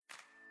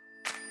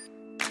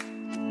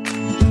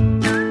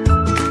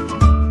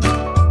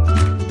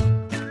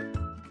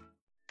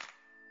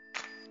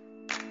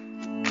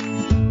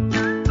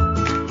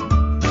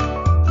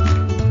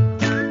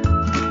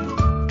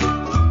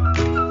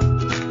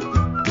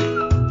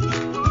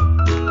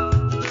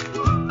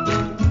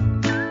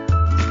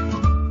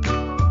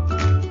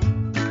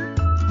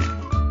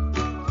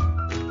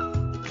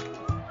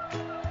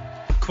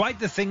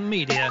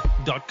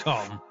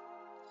WriteTheThingMedia.com.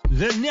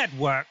 The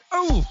network,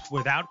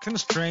 without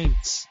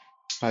constraints.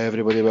 Hi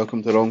everybody,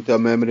 welcome to Wrong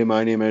Term Memory.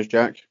 My name is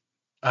Jack.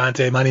 And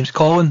my name's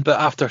Colin, but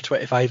after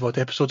 25 odd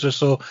episodes or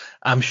so,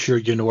 I'm sure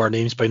you know our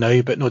names by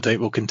now, but no doubt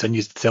we'll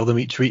continue to tell them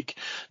each week.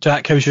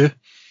 Jack, how's you?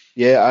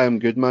 Yeah, I am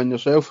good, man.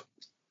 Yourself?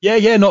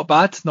 Yeah, not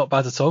bad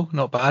at all,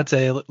 not bad.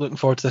 Looking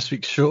forward to this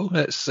week's show.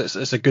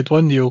 It's a good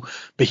one. You'll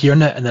be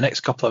hearing it in the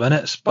next couple of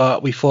minutes,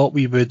 but we thought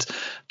we would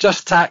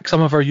just tack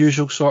some of our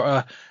usual sort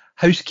of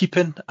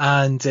housekeeping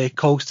and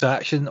calls to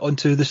action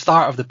onto the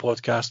start of the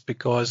podcast,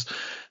 because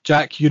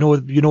Jack, you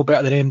know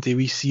better than MD,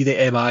 we see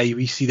the MI,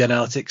 we see the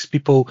analytics.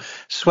 People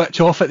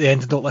switch off at the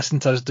end and don't listen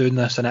to us doing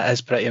this, and it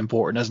is pretty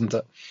important, isn't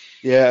it?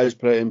 Yeah, it is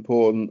pretty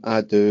important. I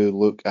do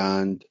look,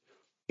 and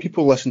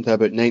people listen to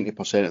about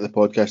 90% of the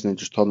podcast and then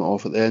just turn it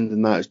off at the end,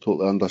 and that is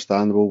totally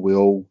understandable. We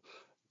all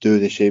do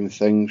the same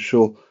thing,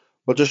 so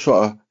we're just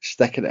sort of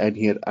sticking it in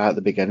here at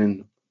the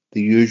beginning.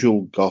 The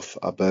usual guff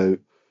about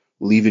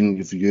leaving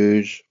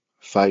reviews,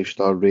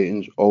 5-star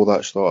ratings, all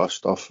that sort of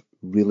stuff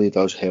really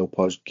does help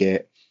us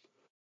get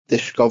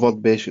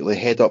discovered, basically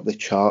head up the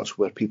charts,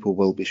 where people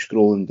will be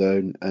scrolling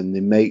down and they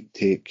might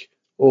take,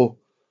 I've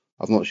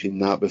not seen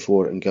that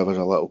before, and give us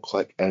a little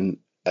click, and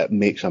it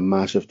makes a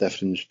massive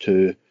difference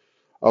to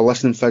our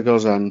listening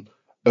figures and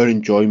our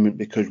enjoyment,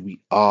 because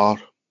we are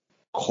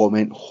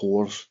comment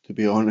whores, to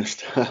be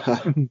honest.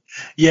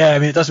 Yeah, I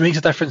mean, it does make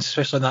a difference,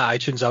 especially on that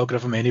iTunes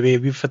algorithm anyway.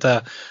 We've had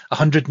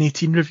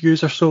 118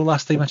 reviews or so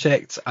last time I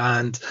checked,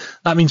 and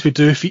that means we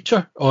do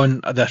feature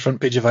on the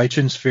front page of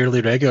iTunes fairly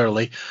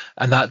regularly,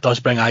 and that does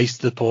bring eyes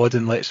to the pod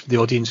and lets the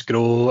audience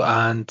grow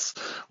and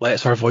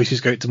lets our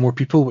voices go out to more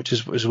people, which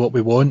is what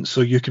we want.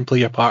 So you can play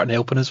your part in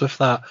helping us with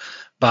that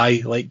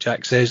by, like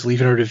Jack says,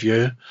 leaving a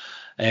review.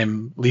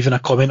 Leaving a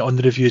comment on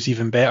the review is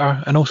even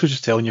better, and also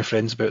just telling your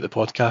friends about the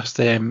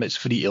podcast. It's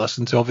free to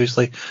listen to,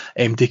 obviously.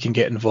 They can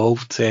get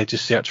involved.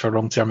 Just search for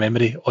Wrong Term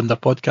Memory on their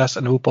podcast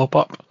and it will pop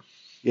up.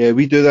 Yeah,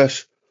 we do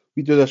this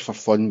for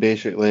fun,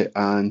 basically,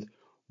 and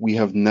we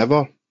have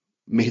never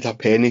made a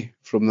penny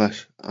from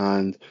this,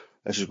 and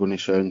this is going to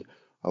sound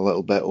a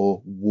little bit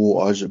woe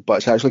us, but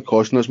it's actually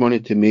costing us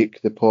money to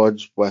make the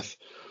pods with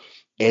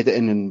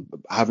editing and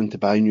having to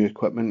buy new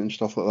equipment and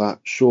stuff like that.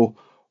 So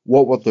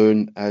what we're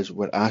doing is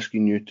we're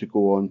asking you to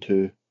go on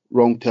to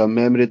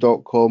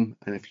wrongtermmemory.com,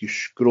 and if you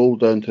scroll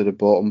down to the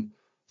bottom,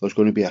 there's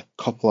going to be a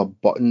couple of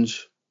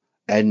buttons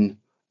in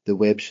the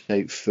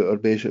website footer,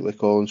 basically,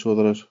 Colin, so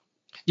there is.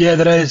 Yeah,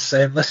 there is.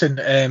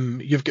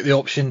 Listen, you've got the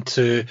option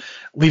to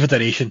leave a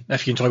donation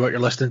if you enjoy what you're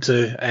listening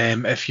to,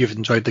 if you've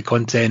enjoyed the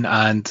content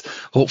and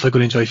hopefully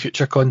going to enjoy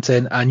future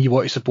content and you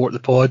want to support the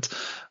pod.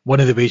 One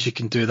of the ways you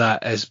can do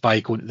that is by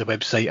going to the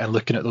website and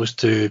looking at those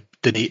two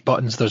donate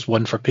buttons. There's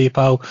one for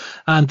PayPal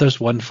and there's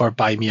one for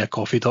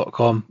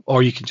buymeacoffee.com,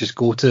 or you can just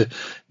go to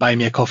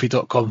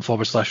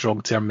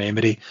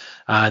buymeacoffee.com/wrongtermmemory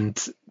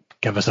and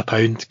give us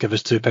 £1, give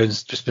us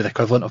 £2, just be the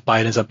equivalent of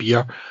buying us a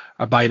beer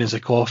or buying us a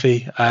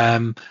coffee.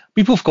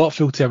 We both got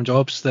full-term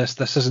jobs. This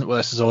isn't what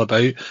this is all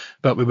about,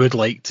 but we would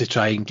like to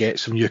try and get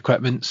some new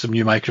equipment, some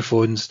new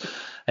microphones,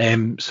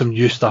 some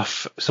new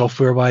stuff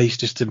software-wise,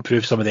 just to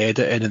improve some of the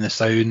editing and the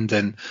sound,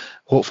 and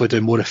hopefully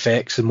do more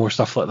effects and more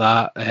stuff like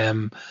that.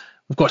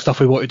 We've got stuff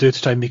we want to do to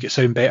try and make it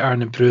sound better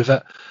and improve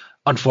it.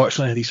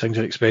 Unfortunately, these things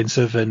are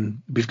expensive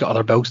and we've got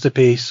other bills to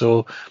pay,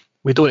 so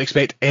we don't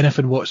expect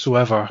anything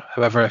whatsoever.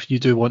 However, if you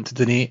do want to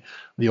donate,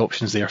 the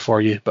option's there for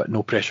you, but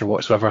no pressure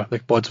whatsoever. The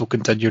pods will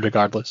continue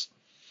regardless.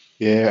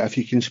 Yeah, if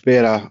you can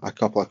spare a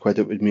couple of quid,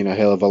 it would mean a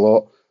hell of a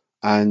lot.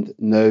 And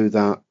now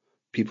that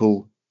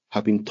people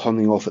have been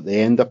turning off at the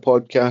end of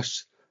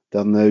podcasts,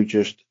 they're now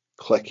just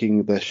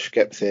clicking the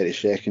skip 30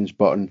 seconds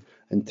button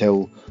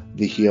until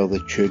they hear the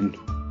tune.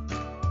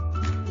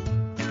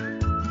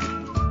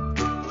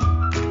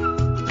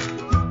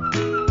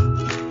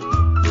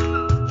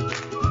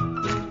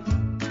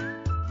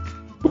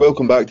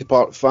 Welcome back to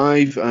part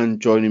 5, and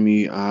joining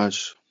me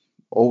as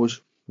always,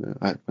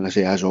 when I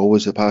say as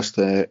always, the past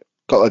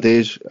couple of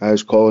days,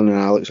 as Colin and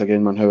Alex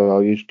again, man. How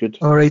are you? Good?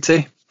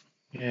 Alrighty.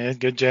 Yeah,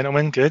 good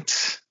gentlemen, good.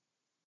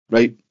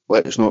 Right,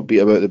 let's not beat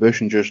about the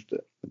bush and just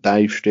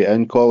dive straight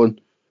in, Colin.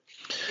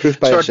 Proof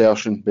by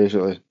assertion,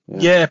 basically.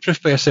 Yeah,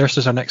 proof by assertion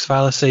is our next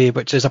fallacy,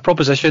 which is a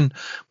proposition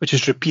which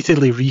is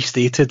repeatedly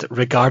restated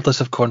regardless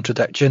of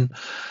contradiction.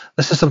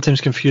 This is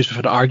sometimes confused with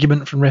an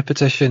argument from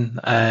repetition,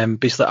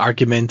 basically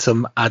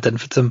argumentum ad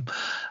infinitum,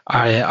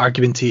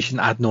 argumentation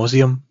ad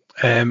nauseum.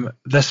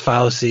 This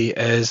fallacy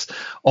is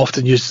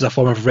often used as a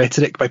form of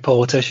rhetoric by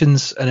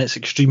politicians. In its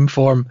extreme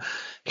form,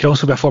 it can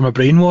also be a form of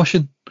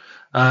brainwashing,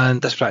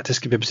 and this practice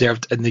can be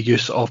observed in the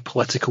use of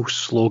political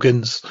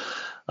slogans.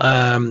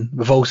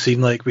 We've all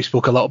seen, like we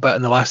spoke a little bit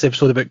in the last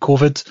episode about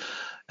COVID,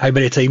 how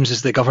many times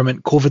has the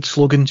government COVID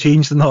slogan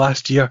changed in the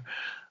last year?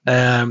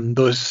 What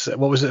was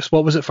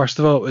it first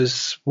of all? It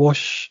was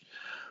wash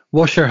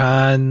your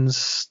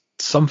hands,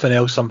 something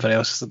else.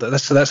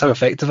 That's how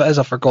effective it is.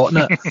 I've forgotten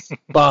it.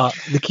 But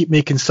they keep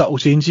making subtle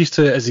changes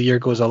to it as the year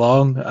goes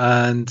along,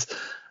 and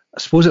I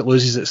suppose it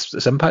loses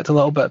its impact a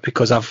little bit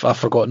because I've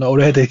forgotten it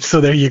already.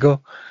 So there you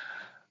go.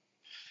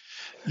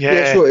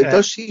 Yeah, so it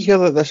does see here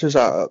that this is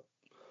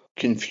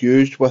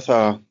confused with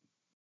a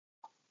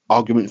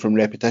argument from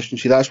repetition.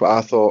 See, that's what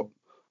I thought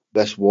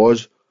this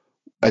was.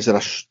 Is there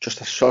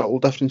just a subtle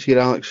difference here,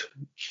 Alex?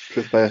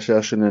 Proof by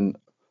assertion and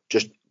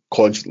just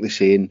constantly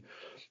saying,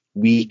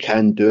 we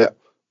can do it,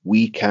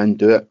 we can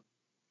do it,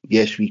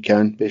 yes, we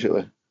can,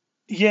 basically.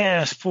 Yeah,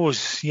 I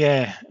suppose.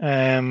 Yeah,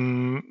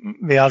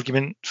 the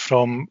argument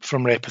from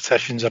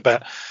repetition's a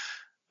bit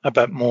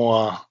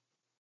more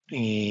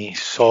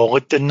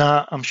solid than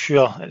that. I'm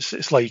sure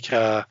it's like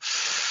I'm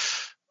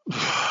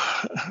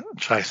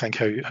trying to think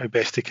how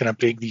best to kind of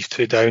break these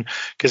two down,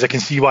 because I can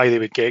see why they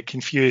would get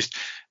confused.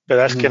 But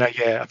that's kind of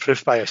a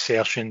proof by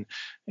assertion.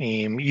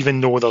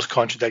 Even though there's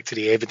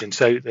contradictory evidence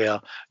out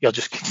there, you're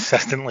just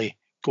consistently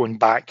going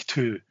back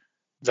to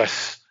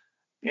this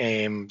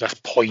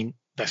point,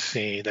 this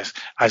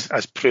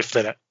as proof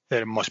that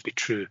it must be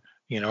true.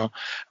 Whereas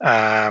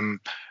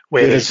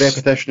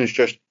repetition is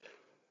just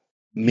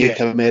make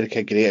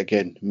America great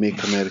again,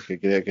 make America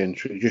great again.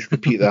 So you just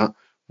repeat that.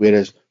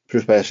 Whereas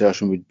proof by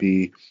assertion would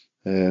be,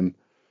 I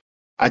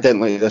didn't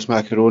like this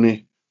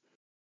macaroni.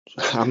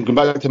 I'm going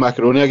back to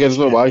macaroni again, I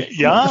don't know why.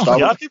 Yeah,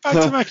 going back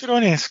to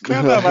macaroni. It's quite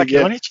a bit of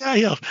macaroni chat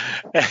here.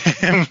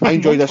 I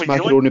enjoyed this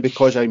macaroni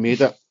because I made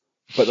it,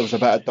 but there was a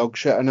bit of dog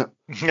shit in it.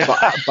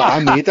 But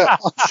I made it,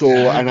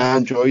 and I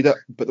enjoyed it,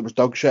 but there was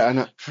dog shit in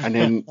it. And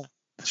then,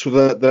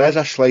 so there is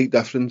a slight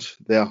difference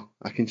there.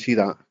 I can see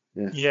that.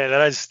 Yeah,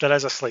 there is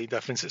a slight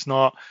difference. It's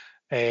not.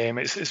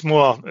 It's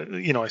more,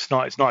 it's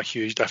not a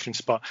huge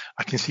difference, but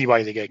I can see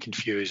why they get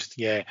confused.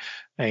 Yeah,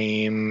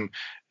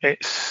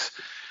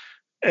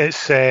 it's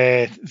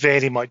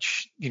very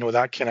much,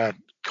 that kind of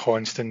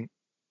constant,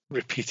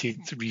 repeated,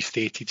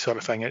 restated sort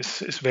of thing.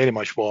 It's very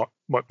much what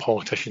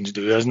politicians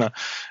do, isn't it?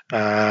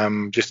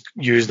 Just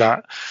use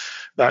that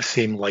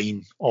same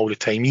line all the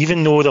time,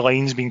 even though the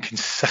line's been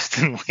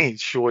consistently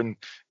shown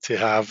to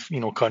have,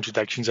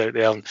 contradictions out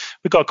there. And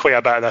we got quite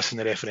a bit of this in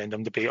the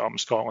referendum debate up in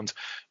Scotland.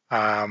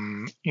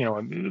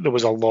 There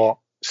was a lot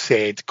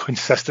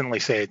consistently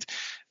said,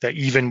 that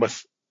even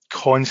with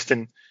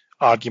constant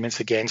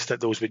arguments against it,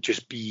 those would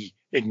just be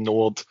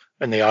ignored,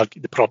 and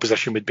the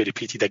proposition would be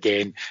repeated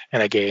again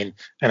and again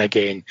and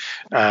again.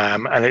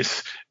 And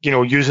it's,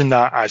 using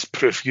that as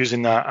proof,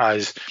 using that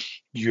as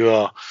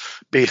your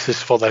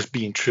basis for this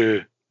being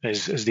true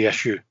is the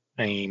issue,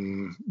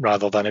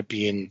 rather than it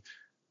being,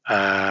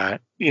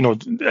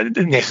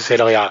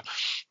 necessarily a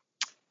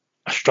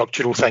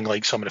structural thing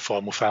like some of the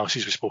formal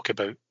fallacies we spoke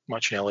about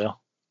much earlier.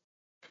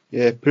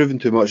 Yeah, proving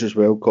too much as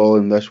well,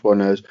 Colin. This one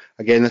is,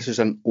 again, this is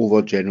an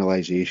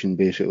overgeneralisation,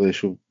 basically.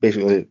 So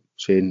basically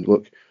saying,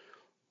 look,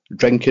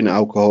 drinking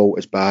alcohol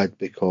is bad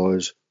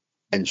because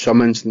in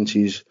some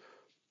instances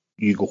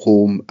you go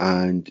home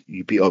and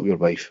you beat up your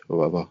wife or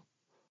whatever,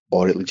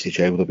 or it leads to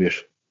child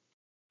abuse.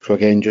 So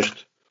again,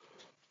 just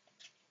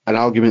an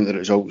argument that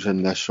results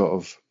in this sort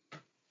of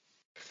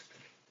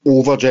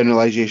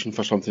overgeneralisation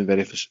for something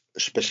very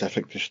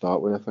specific to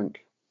start with, I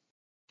think.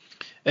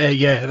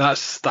 Yeah,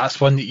 that's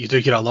one that you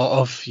do get a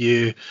lot of.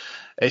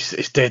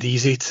 It's dead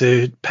easy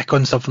to pick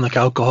on something like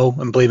alcohol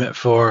and blame it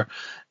for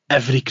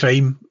every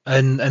crime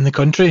in the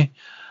country.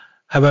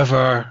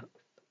 However,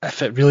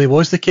 if it really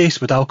was the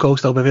case, would alcohol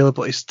still be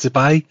available to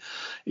buy?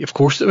 Of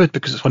course it would,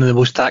 because it's one of the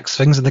most taxed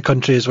things in the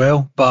country as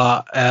well.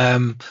 But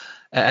it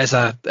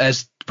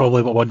is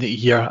probably one that you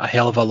hear a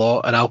hell of a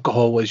lot, and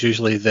alcohol is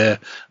usually the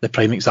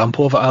prime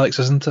example of it, Alex,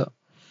 isn't it?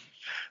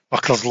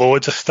 Look, there's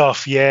loads of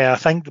stuff. Yeah, I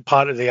think the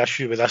part of the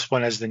issue with this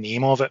one is the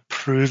name of it,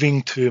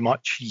 proving too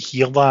much. You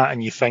hear that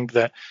and you think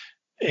that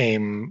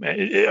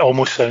it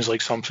almost sounds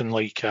like something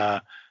like,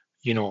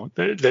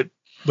 that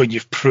when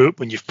you've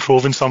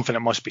proven something, it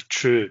must be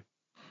true.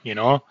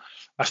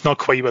 That's not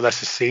quite what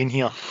this is saying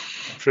here.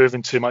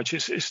 Proving too much.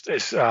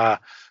 It's a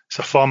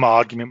form of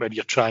argument where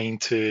you're trying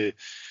to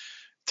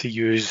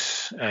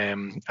use,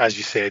 as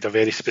you said, a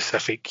very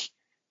specific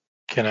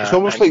kind of. It's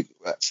almost like,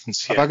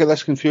 if I get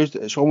this confused,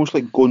 it's almost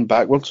like going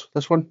backwards,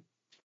 this one.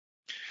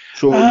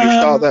 So you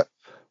start that,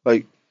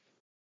 like,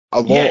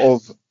 a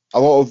lot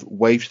of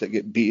wives that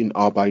get beaten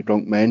are by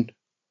drunk men.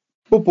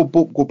 Boop, boop,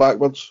 boop, go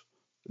backwards.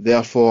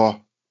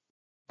 Therefore,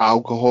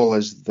 alcohol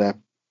is the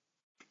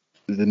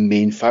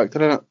main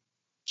factor in it.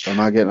 So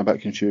am I getting a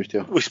bit confused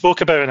here? We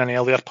spoke about in an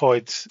earlier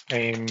pod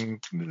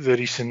the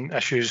recent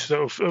issues that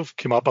have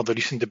come up, or the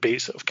recent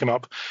debates that have come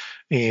up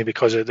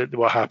because of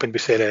what happened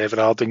with Sarah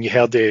Everard, and you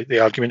heard the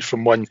argument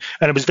from one,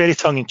 and it was very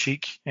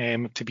tongue-in-cheek,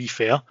 to be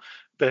fair,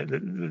 but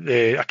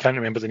I can't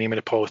remember the name of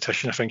the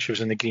politician, I think she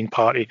was in the Green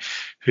Party,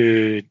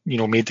 who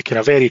made the kind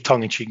of very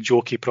tongue-in-cheek,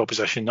 jokey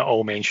proposition that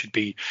all men should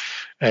be,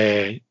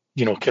 kind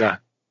of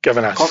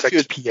given a curfew.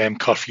 6 p.m.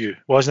 curfew.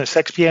 Wasn't it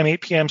 6 p.m.,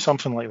 8 p.m.,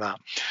 something like that?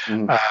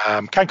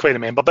 Can't quite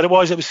remember, but it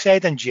was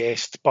said in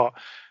jest, but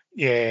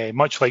yeah,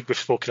 much like we've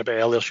spoken about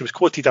earlier, she was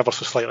quoted ever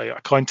so slightly out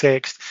of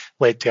context,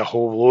 led to a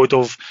whole load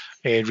of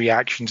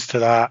reactions to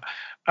that.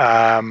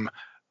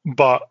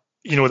 But,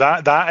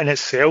 that in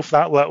itself,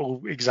 that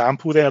little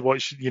example there,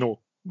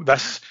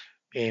 this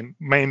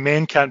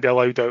Men can't be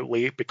allowed out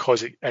late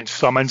because in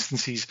some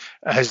instances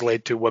it has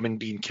led to women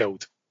being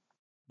killed.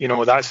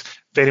 That's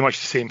very much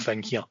the same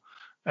thing here.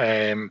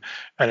 And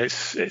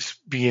it's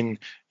being,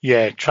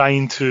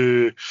 trying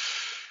to,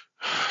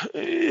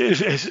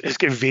 it's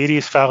got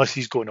various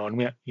fallacies going on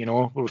with it. We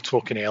were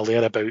talking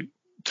earlier about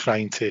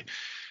trying to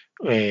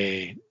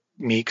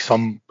make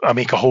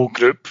a whole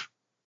group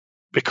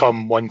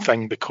become one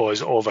thing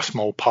because of a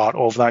small part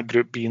of that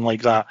group being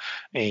like that.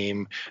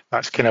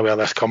 That's kind of where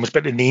this comes.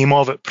 But the name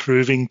of it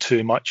proving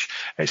too much,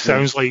 it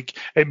sounds like,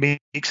 it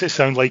makes it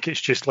sound like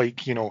it's just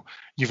like,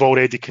 you've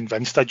already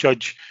convinced a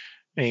judge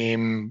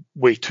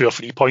with 2 or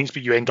 3 points,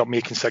 but you end up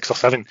making 6 or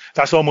 7.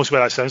 That's almost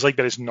where it sounds like,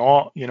 but it's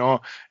not.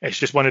 It's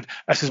just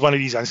this is one of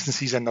these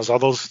instances, and there's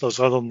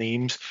other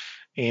names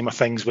of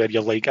things where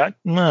you're like,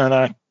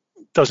 that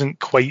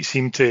doesn't quite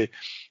seem to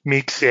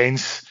make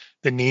sense.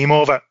 The name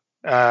of it.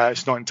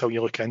 It's not until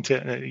you look into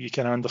it that you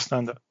can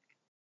understand it.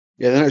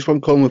 Yeah, the next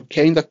one, Colin, we've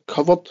kind of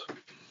covered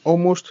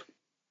almost,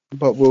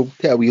 but we'll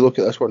take a wee look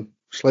at this one.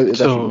 Slightly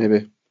different,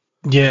 maybe.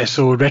 Yeah,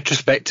 so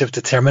retrospective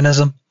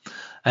determinism.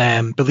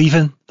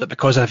 Believing that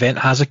because an event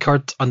has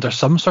occurred under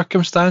some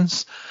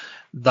circumstance,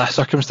 that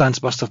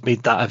circumstance must have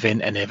made that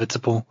event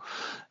inevitable.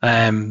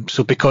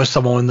 So because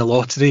someone won the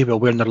lottery while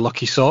wearing their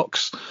lucky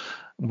socks,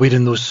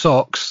 wearing those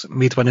socks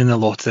made winning the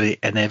lottery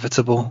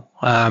inevitable.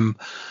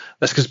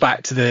 This goes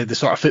back to the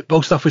sort of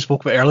football stuff we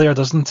spoke about earlier,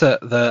 doesn't it?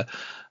 That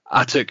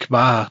I took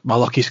my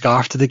lucky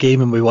scarf to the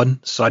game and we won,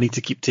 so I need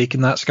to keep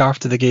taking that scarf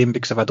to the game,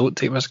 because if I don't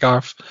take my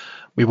scarf,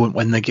 we won't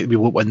win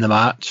the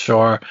match.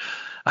 Or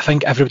I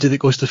think everybody that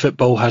goes to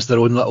football has their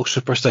own little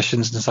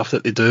superstitions and stuff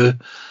that they do.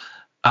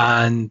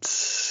 And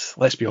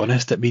let's be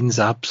honest, it means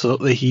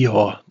absolutely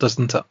hee-haw,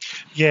 doesn't it?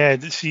 Yeah,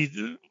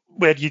 see,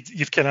 where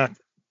you've kind of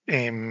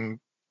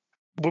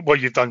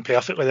what you've done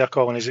perfectly there,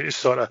 Colin, is it's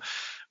sort of,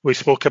 we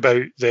spoke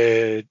about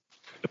the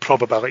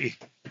probability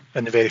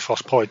in the very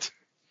first pod.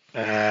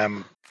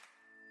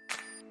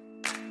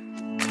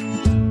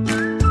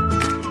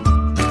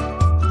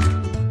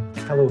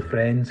 Hello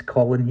friends,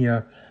 Colin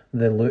here,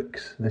 the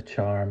looks, the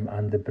charm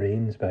and the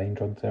brains behind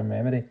Long-Term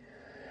Memory.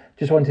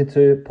 Just wanted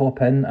to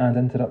pop in and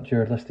interrupt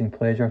your listening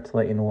pleasure to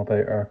let you know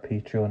about our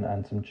Patreon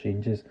and some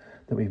changes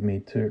that we've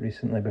made to it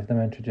recently. We've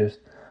now introduced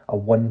a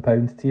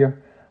 £1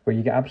 tier where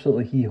you get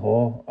absolutely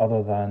hee-haw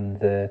other than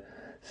the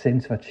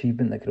sense of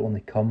achievement that could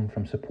only come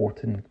from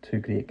supporting 2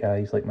 great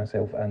guys like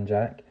myself and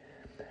Jack.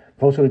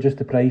 We've also reduced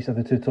the price of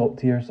the 2 top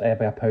tiers by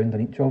 £1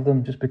 on each of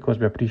them, just because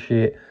we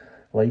appreciate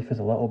life is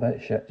a little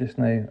bit shit just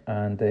now,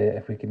 and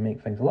if we can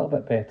make things a little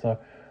bit better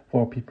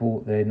for people,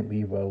 then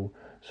we will.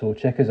 So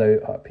check us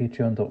out at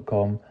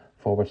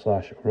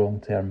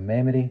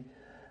patreon.com/wrong-term-memory,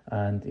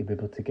 and you'll be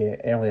able to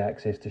get early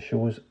access to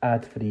shows,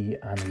 ad-free,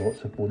 and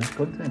lots of bonus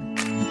content.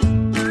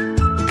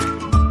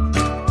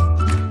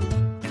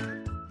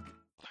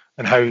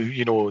 And how,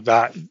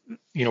 that,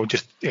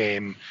 just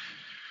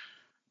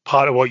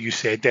part of what you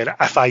said there,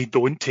 if I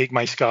don't take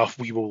my scarf,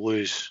 we will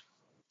lose,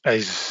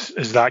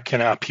 is that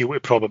kind of appeal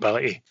to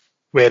probability.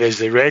 Whereas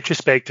the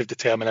retrospective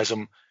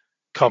determinism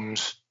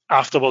comes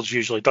afterwards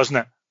usually, doesn't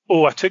it?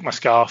 Oh, I took my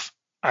scarf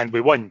and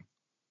we won.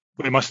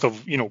 We must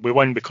have, we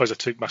won because I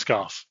took my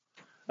scarf.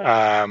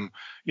 As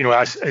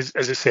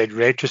I said,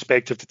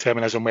 retrospective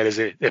determinism, whereas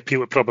the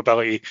appeal to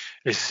probability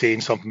is saying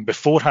something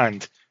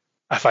beforehand.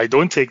 If I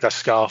don't take this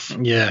scarf,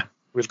 we're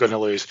going to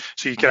lose.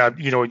 So you kind of,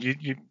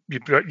 you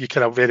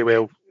kind of very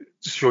well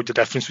showed the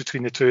difference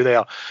between the two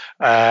there.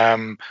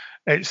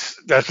 It's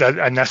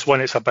and this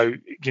one, it's about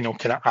kind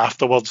of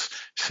afterwards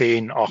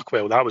saying, oh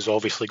well, that was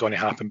obviously going to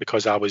happen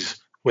because I was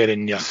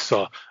wearing this,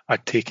 so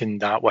I'd taken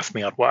that with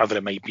me, or whatever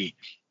it might be.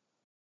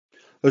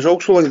 There's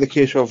also like the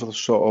case of the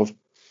sort of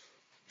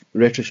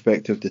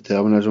retrospective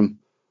determinism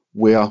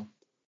where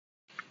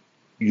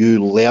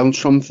you learn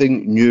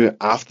something new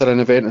after an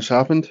event has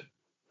happened,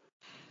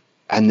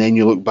 and then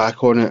you look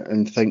back on it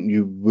and think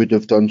you would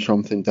have done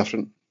something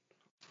different.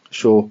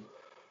 So,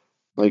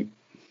 like,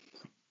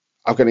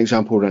 I've got an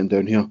example written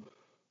down here.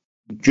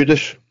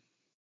 Judas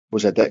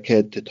was a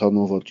dickhead to turn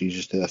over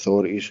Jesus to the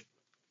authorities.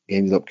 He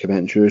ended up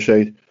committing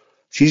suicide.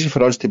 It's easy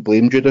for us to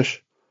blame Judas,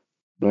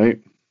 right?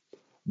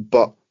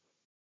 But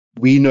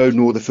we now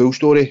know the full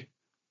story.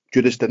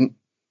 Judas didn't.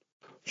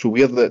 So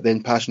we're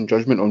then passing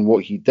judgment on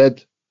what he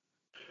did,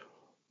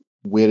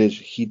 whereas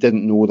he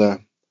didn't know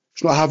that.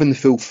 It's not having the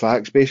full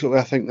facts, basically.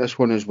 I think this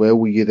one as well,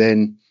 where you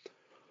then,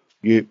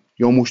 you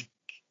almost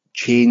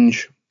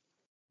change,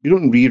 you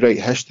don't rewrite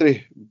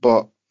history,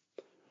 but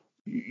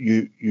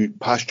you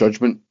pass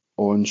judgment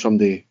on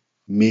somebody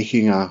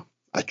making a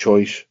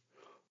choice,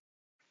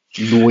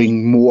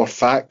 knowing more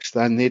facts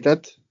than they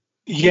did.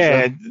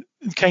 Yeah,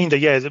 kind of,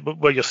 yeah.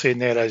 What you're saying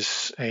there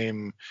is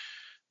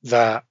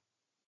that,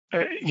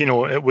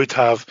 it would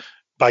have,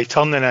 by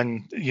turning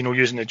in,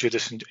 using the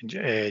Judas and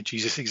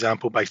Jesus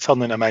example, by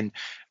turning him in,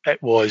 it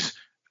was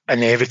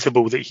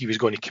inevitable that he was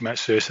going to commit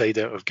suicide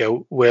out of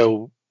guilt.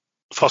 Well,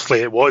 firstly,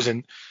 it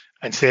wasn't,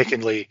 and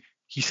secondly,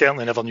 he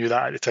certainly never knew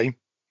that at the time.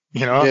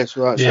 Yeah,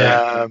 so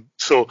that's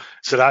so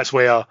that's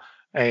where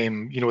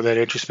the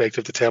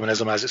retrospective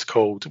determinism, as it's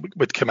called,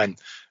 would come in.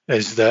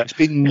 Is that It's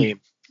been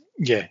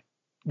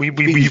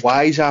being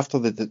wise after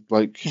the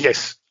like.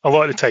 Yes, a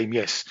lot of the time,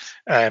 yes,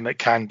 it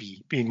can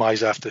be being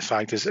wise after the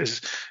fact.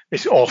 Is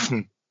it's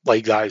often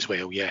like that as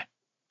well. Yeah.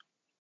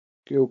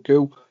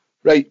 Cool.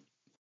 Right,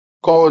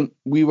 Colin,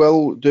 we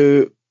will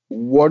do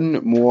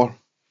one more.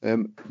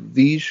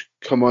 These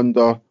come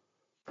under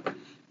a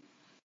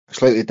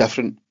slightly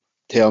different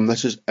term.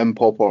 This is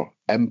improper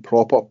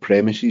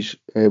premises.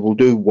 We'll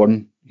do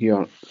one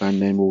here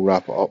and then we'll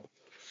wrap it up.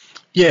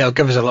 Yeah, I'll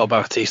give us a little bit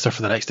of a taster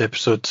for the next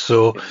episode.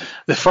 So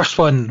the first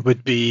one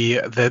would be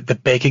the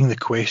begging the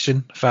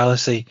question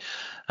fallacy,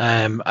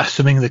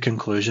 assuming the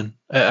conclusion.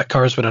 It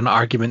occurs when an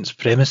argument's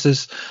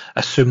premises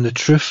assume the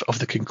truth of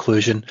the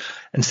conclusion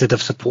instead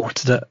of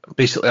supporting it,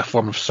 basically a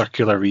form of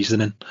circular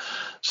reasoning.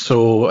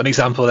 So an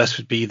example of this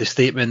would be the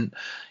statement,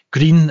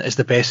 green is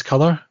the best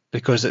colour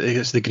because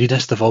it's the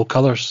greenest of all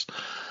colours.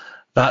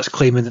 That's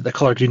claiming that the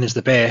colour green is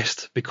the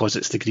best because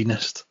it's the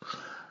greenest.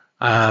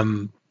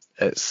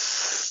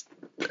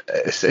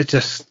 It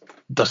just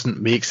doesn't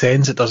make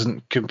sense. It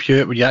doesn't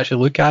compute when you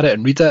actually look at it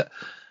and read it.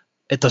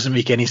 It doesn't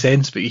make any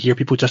sense, but you hear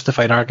people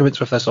justifying arguments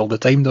with this all the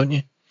time, don't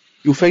you?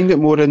 You'll find it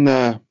more in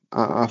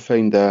I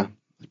find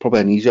it's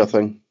probably an easier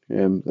thing.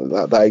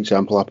 That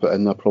example I put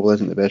in there probably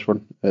isn't the best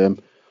one.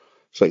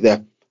 It's like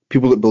the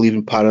people that believe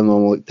in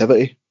paranormal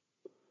activity.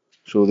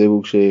 So they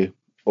will say,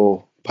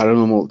 oh,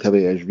 paranormal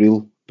activity is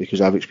real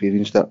because I've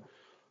experienced it.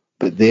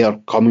 But they are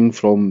coming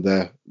from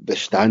the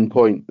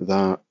standpoint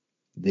that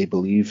they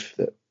believe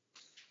that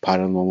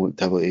paranormal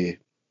activity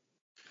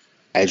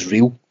is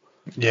real.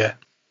 Yeah.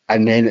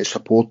 And then it's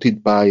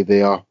supported by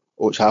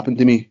it's happened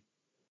to me.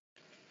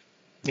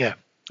 Yeah,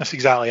 that's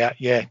exactly it.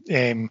 Yeah.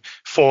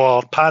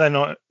 For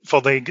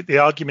the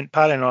argument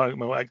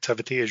paranormal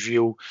activity is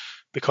real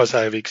because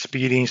I have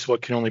experienced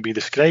what can only be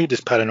described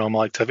as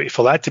paranormal activity.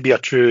 For that to be a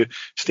true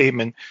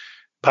statement,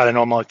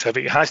 paranormal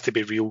activity has to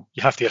be real.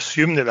 You have to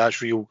assume that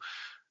that's real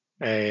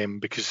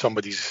because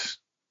somebody's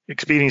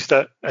experienced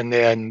it, and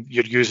then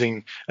you're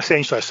using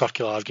essentially a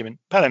circular argument.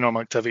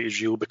 Paranormal activity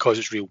is real because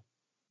it's real.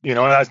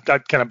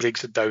 That kind of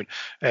breaks it down.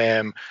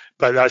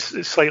 But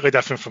that's slightly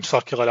different from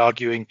circular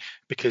arguing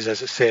because,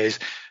 as it says,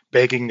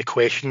 begging the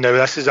question. Now,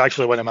 this is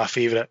actually one of my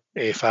favourite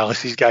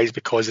fallacies, guys,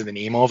 because of the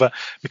name of it,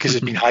 because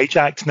it's been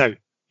hijacked now.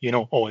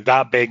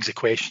 That begs the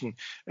question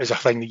is a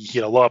thing that you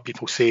hear a lot of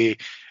people say,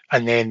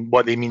 and then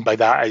what they mean by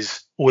that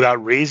is,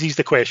 that raises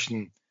the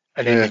question.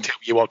 And then they tell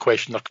you what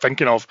question they're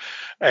thinking of.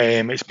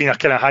 It's been a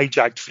kind of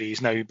hijacked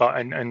phrase now, but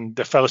in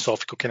the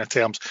philosophical kind of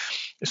terms,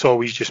 it's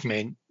always just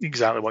meant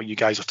exactly what you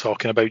guys are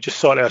talking about, just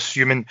sort of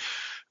assuming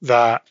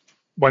that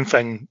one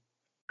thing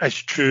is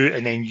true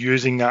and then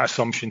using that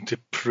assumption to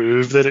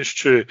prove that it's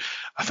true.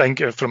 I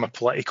think from a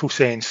political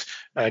sense,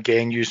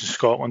 again, using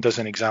Scotland as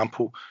an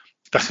example,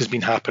 this has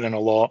been happening a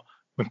lot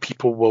when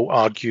people will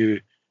argue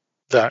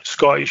that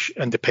Scottish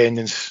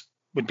independence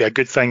would be a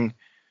good thing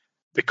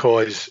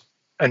because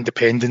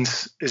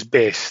independence is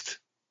best.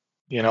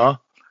 They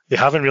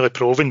haven't really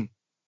proven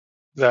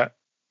that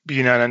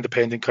being an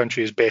independent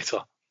country is better,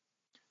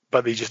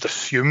 but they just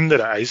assume that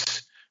it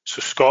is.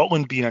 So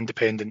Scotland being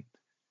independent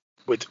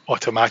would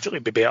automatically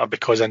be better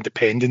because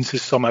independence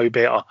is somehow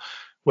better,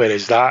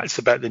 whereas that's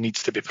the bit that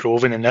needs to be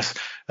proven. And this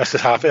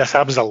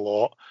happens a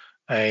lot.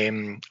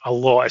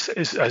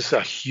 It's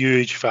a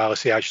huge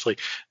fallacy actually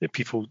that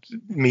people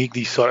make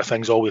these sort of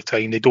things all the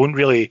time. They don't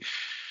really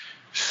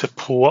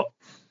support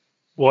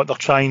what they're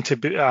trying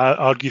to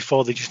argue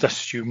for. They just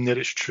assume that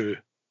it's true,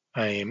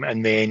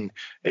 and then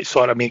it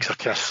sort of makes a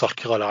kind of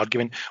circular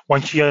argument.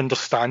 Once you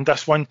understand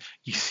this one,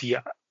 you see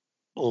it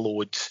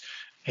loads,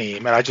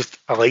 and I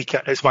like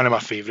it. It's one of my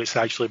favourites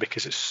actually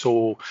because it's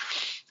so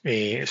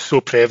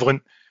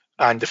prevalent,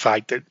 and the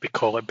fact that we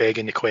call it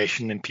begging the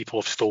question and people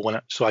have stolen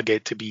it, so I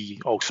get to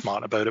be all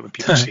smart about it when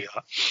people say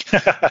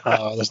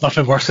that. There's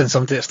nothing worse than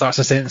somebody that starts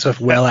a sentence with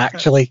 "well,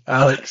 actually,"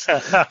 Alex.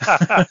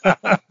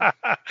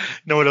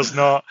 No, there's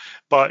not.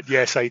 But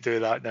yes, I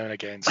do that now and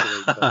again. So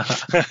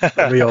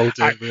we all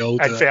do.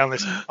 In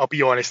fairness, I'll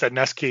be honest. In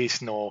this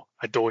case, no,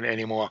 I don't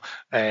anymore.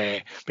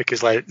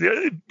 Because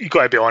you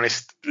got to be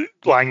honest.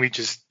 Language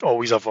is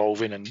always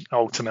evolving, and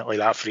ultimately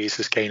that phrase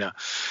has kind of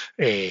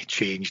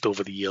changed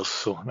over the years.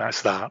 So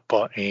that's that.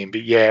 But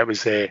yeah, it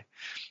was.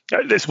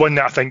 It's one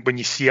that I think when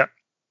you see it,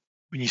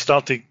 when you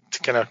start to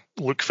kind of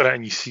look for it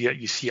and you see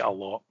it a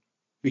lot.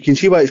 We can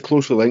see why it's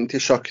closely linked to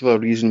circular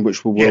reason,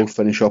 which we will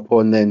finish up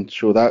on then.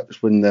 So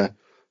that's when the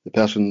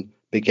person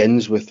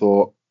begins with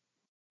what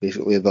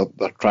basically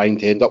they're trying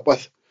to end up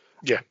with.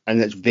 Yeah.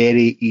 And it's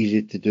very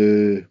easy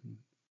to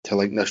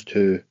link this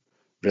to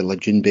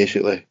religion,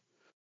 basically.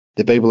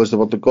 The Bible is the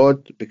word of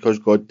God because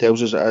God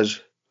tells us it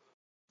is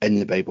in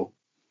the Bible.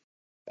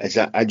 Is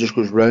that it just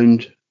goes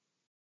round?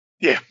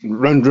 Yeah.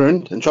 Round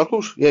in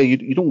circles? Yeah,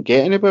 you don't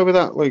get anywhere with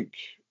that,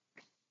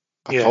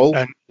 at all.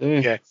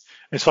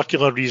 And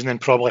circular reasoning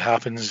probably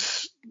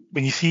happens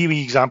when you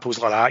see examples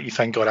like that. You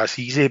think, "Oh, that's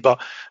easy,"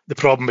 but the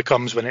problem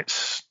becomes when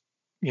it's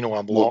a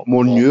lot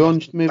more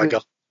nuanced, maybe. Bigger.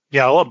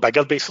 Yeah, a lot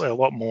bigger, basically, a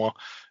lot more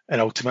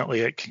and ultimately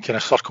it can kind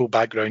of circle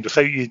back round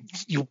without you.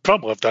 You'll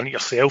probably have done it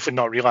yourself and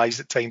not realise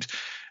at times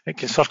it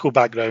can circle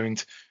back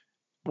round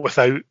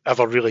without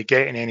ever really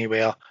getting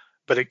anywhere.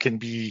 But it can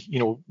be,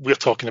 we're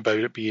talking about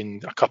it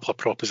being a couple of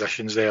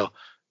propositions there.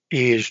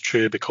 A is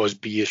true because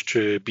B is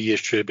true. B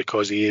is true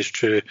because A is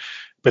true.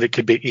 But it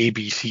could be A,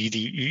 B, C,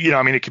 D.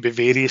 It could be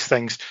various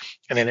things,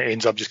 and then it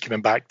ends up just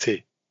coming back to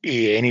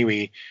A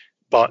anyway.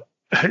 But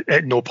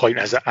at no point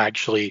has it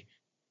actually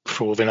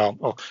proven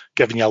or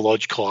given you a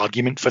logical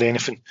argument for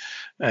anything.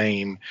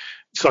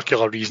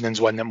 Circular reasoning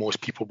is one that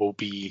most people will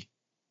be.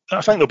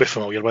 I think they'll be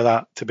familiar with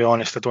that, to be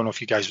honest. I don't know if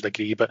you guys would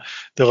agree, but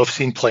they'll have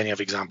seen plenty of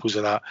examples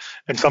of that.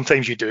 And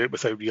sometimes you do it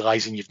without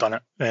realising you've done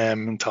it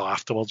until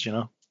afterwards,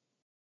 You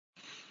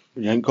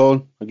ain't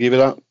Colin? Agree with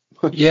that?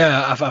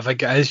 Yeah, I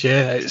think it is,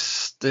 yeah.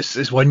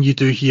 It's one you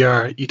do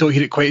hear. You don't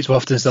hear it quite as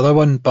often as the other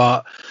one,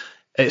 but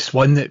it's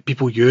one that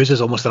people use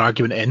as almost an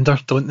argument ender,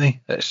 don't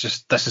they? It's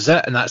just, this is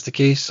it, and that's the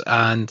case,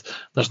 and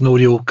there's no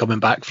real coming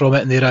back from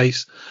it in their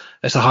eyes.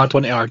 It's a hard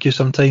one to argue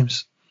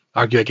sometimes.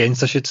 Argue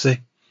against, I should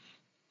say.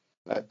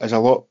 Is a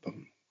lot,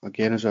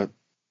 again, is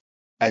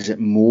it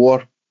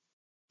more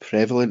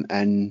prevalent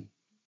in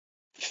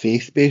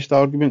faith-based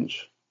arguments?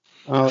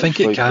 I think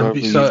it can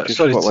be.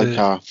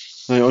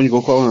 On you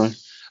go, Colin.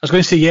 I was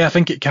going to say, yeah, I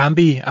think it can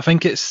be. I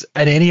think it's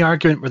in any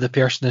argument where the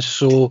person is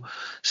so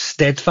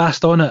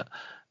steadfast on it,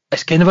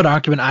 it's kind of an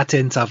argument I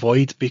tend to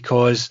avoid,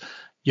 because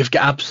you've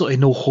got absolutely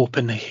no hope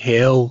in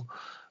hell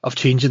of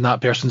changing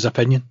that person's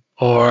opinion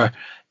or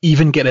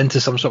even get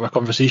into some sort of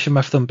conversation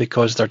with them,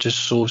 because they're just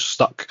so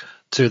stuck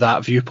to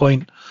that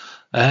viewpoint.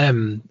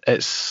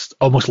 It's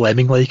almost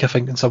lemming-like, I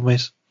think, in some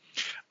ways.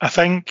 I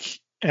think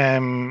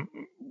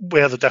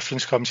where the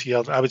difference comes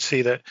here, I would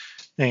say that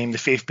the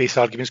faith-based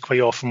arguments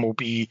quite often will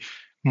be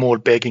more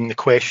begging the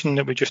question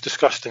that we just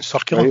discussed in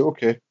circular. Right,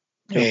 okay.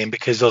 Yeah.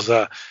 Because there's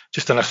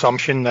just an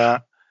assumption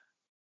that,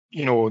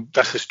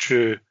 this is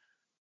true,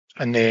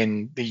 and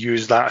then they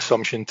use that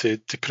assumption to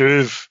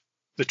prove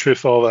the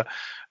truth of it.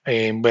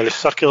 Whereas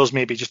circular is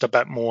maybe just a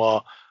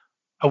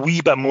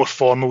wee bit more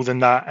formal than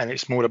that, and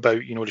it's more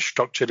about the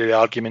structure of the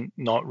argument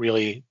not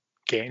really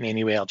getting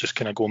anywhere, just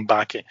kind of going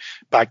back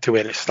to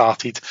where it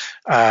started.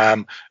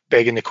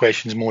 Begging the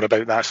question is more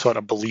about that sort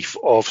of belief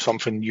of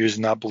something,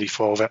 using that belief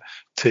of it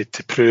to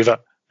prove it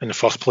in the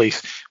first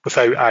place,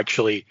 without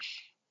actually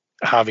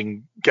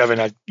having given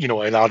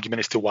an argument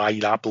as to why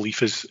that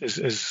belief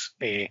is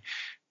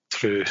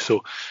true.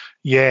 So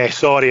yeah,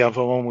 sorry, I've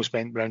almost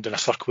went round in a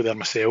circle there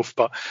myself,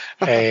 but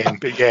I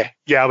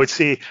would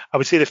say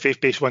the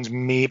faith-based ones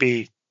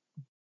maybe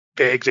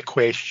beg the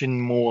question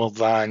more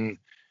than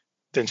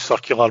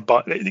circular,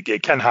 but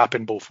it can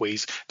happen both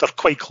ways. They're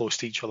quite close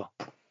to each other.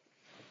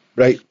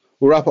 Right,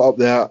 we'll wrap it up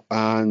there,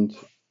 and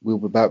we'll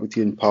be back with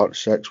you in part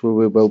 6, where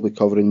we will be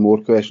covering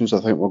more questions.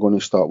 I think we're going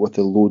to start with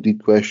the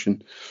loaded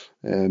question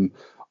on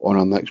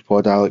our next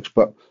pod, Alex.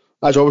 But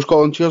as always,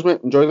 Colin, cheers,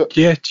 mate. Enjoyed it.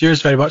 Yeah,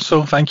 cheers very much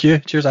so. Thank you.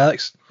 Cheers,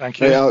 Alex. Thank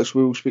you. Right, Alex,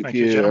 we'll speak to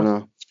you in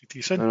a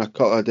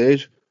couple of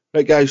days.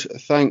 Right, guys,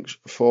 thanks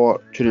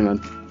for tuning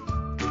in.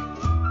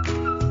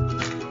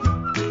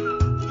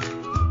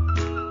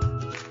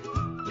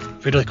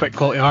 Really quick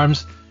call to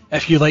arms.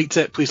 If you liked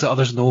it, please let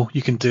others know.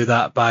 You can do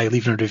that by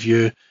leaving a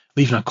review,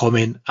 leaving a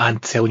comment,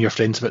 and telling your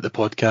friends about the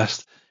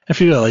podcast.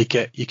 If you really like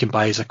it, you can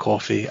buy us a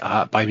coffee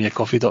at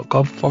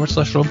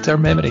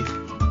buymeacoffee.com/long-term-memory.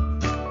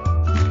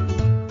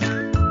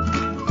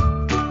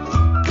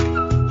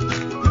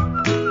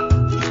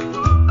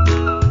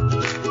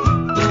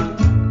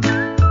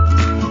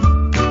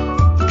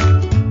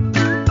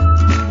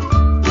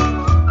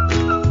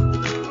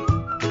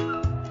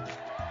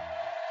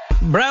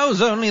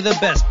 Browse only the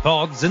best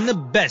pods in the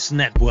best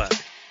network.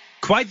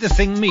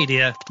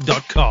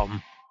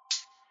 QuiteTheThingMedia.com